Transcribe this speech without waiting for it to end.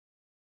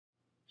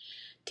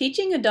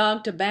Teaching a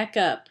dog to back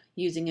up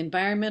using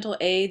environmental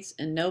aids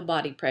and no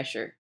body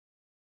pressure.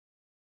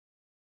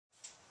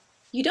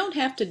 You don't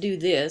have to do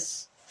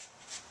this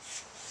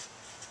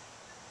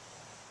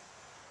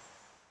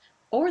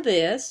or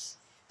this.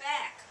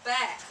 Back,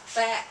 back,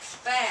 back,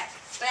 back,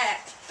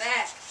 back,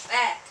 back,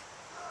 back.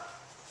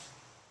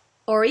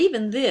 Or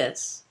even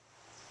this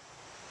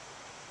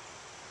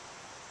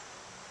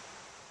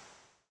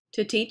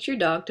to teach your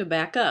dog to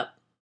back up.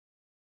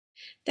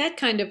 That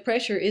kind of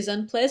pressure is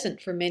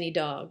unpleasant for many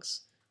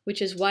dogs,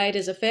 which is why it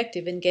is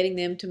effective in getting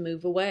them to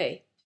move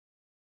away.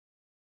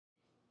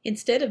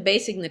 Instead of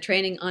basing the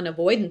training on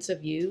avoidance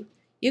of you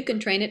can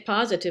train it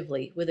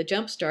positively with a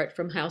jump start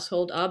from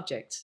household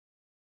objects.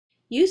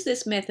 Use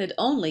this method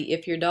only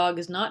if your dog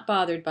is not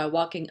bothered by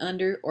walking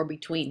under or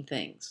between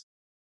things.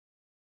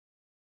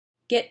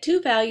 Get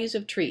 2 values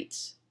of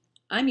treats.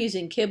 I'm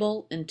using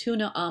kibble and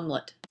tuna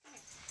omelet.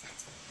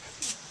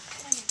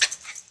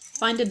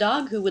 Find a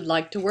dog who would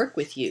like to work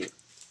with you.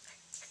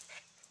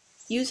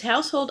 Use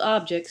household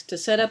objects to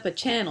set up a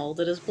channel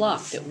that is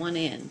blocked at one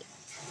end.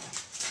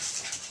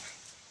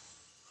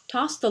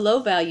 Toss the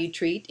low-value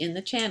treat in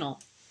the channel.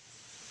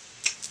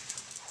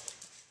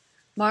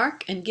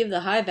 Mark and give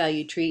the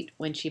high-value treat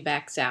when she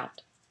backs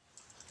out.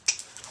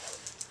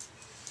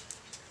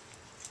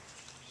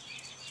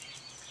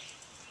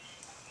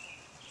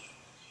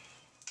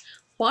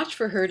 Watch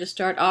for her to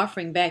start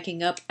offering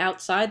backing up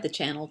outside the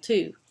channel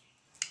too.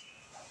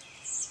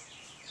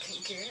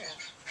 Good girl.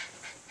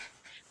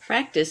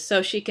 Practice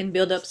so she can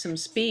build up some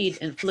speed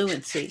and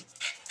fluency.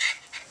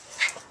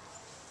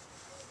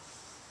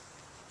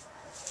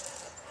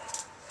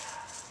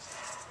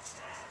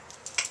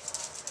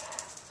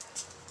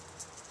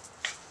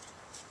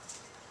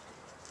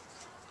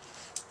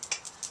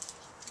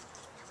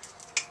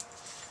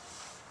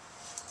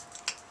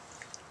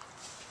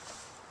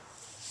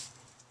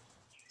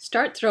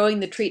 Start throwing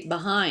the treat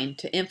behind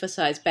to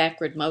emphasize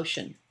backward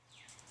motion.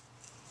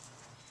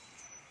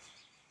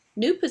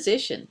 New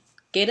position.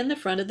 Get in the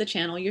front of the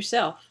channel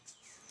yourself.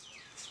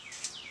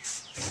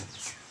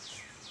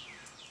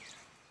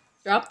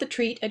 Drop the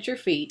treat at your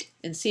feet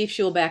and see if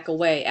she'll back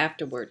away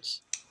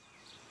afterwards.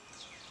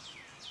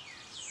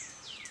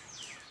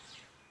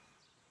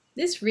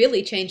 This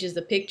really changes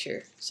the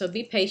picture, so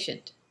be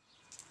patient.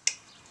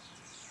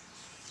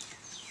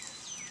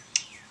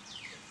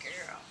 Good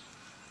girl.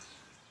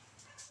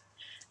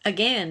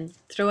 Again,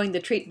 throwing the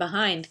treat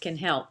behind can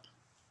help.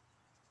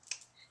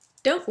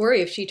 Don't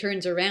worry if she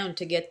turns around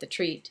to get the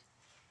treat.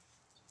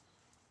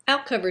 I'll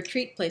cover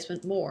treat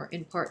placement more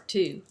in part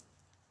 2.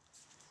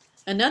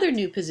 Another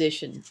new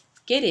position.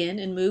 Get in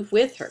and move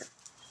with her.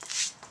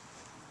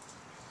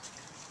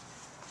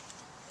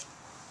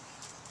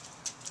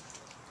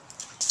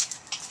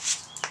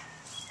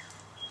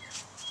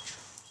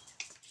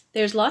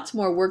 There's lots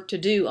more work to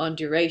do on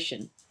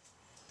duration.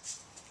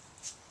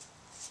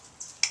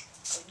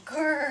 Good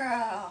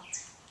girl.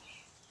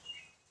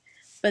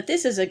 But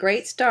this is a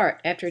great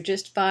start after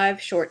just 5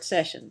 short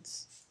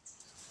sessions.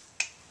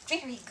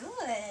 Very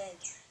good.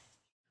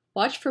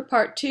 Watch for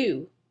part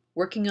 2,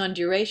 working on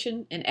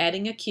duration and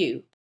adding a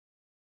cue.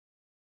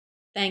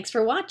 Thanks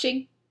for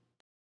watching.